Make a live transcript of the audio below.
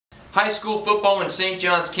High school football in St.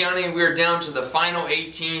 Johns County, and we are down to the final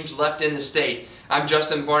 8 teams left in the state. I'm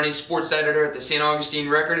Justin Barney, sports editor at the St. Augustine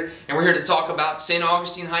Record, and we're here to talk about St.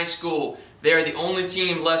 Augustine High School. They are the only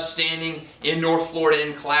team left standing in North Florida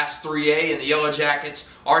in Class 3A, and the Yellow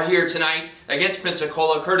Jackets are here tonight against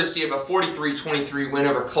Pensacola, courtesy of a 43-23 win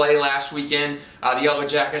over Clay last weekend. The Yellow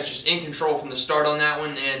Jackets just in control from the start on that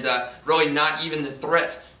one, and really not even the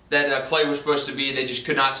threat that Clay was supposed to be. They just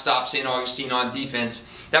could not stop St. Augustine on defense.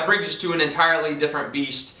 That brings us to an entirely different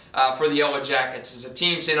beast for the Yellow Jackets. It's a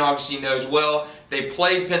team St. Augustine knows well. They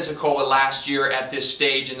played Pensacola last year at this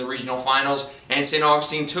stage in the regional finals, and St.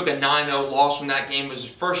 Augustine took a 9-0 loss from that game. It was the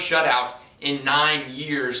first shutout in 9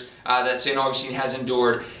 years that St. Augustine has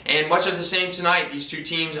endured. And much of the same tonight. These two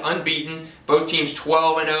teams unbeaten, both teams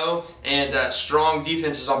 12-0, and strong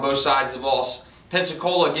defenses on both sides of the ball.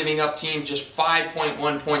 Pensacola giving up teams just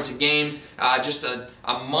 5.1 points a game, just a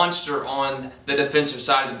monster on the defensive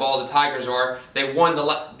side of the ball. The Tigers are. They won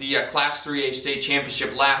the Class 3A state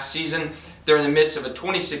championship last season. They're in the midst of a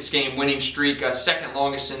 26-game winning streak, second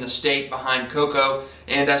longest in the state behind Cocoa.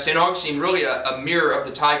 And St. Augustine really a mirror of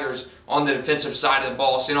the Tigers on the defensive side of the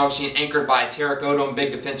ball. St. Augustine anchored by Tarek Odom,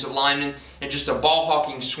 big defensive lineman, and just a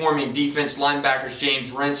ball-hawking, swarming defense, linebackers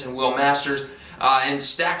James Rentz and Will Masters. And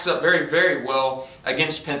stacks up very, very well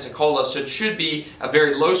against Pensacola. So it should be a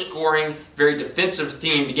very low-scoring, very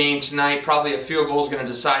defensive-themed game tonight. Probably a field goal is going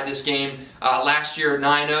to decide this game. Last year,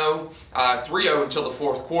 9-0, 3-0 until the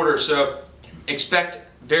fourth quarter. So expect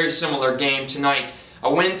very similar game tonight.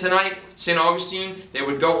 A win tonight, St. Augustine, they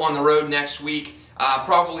would go on the road next week.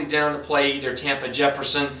 Probably down to play either Tampa,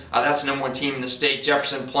 Jefferson. That's the #1 team in the state.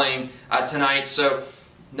 Jefferson playing tonight. So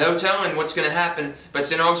no telling what's going to happen, but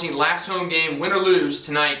St. Augustine last home game, win or lose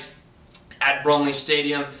tonight at Brumley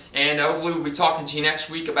Stadium, and hopefully we'll be talking to you next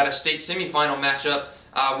week about a state semifinal matchup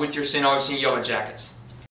with your St. Augustine Yellow Jackets.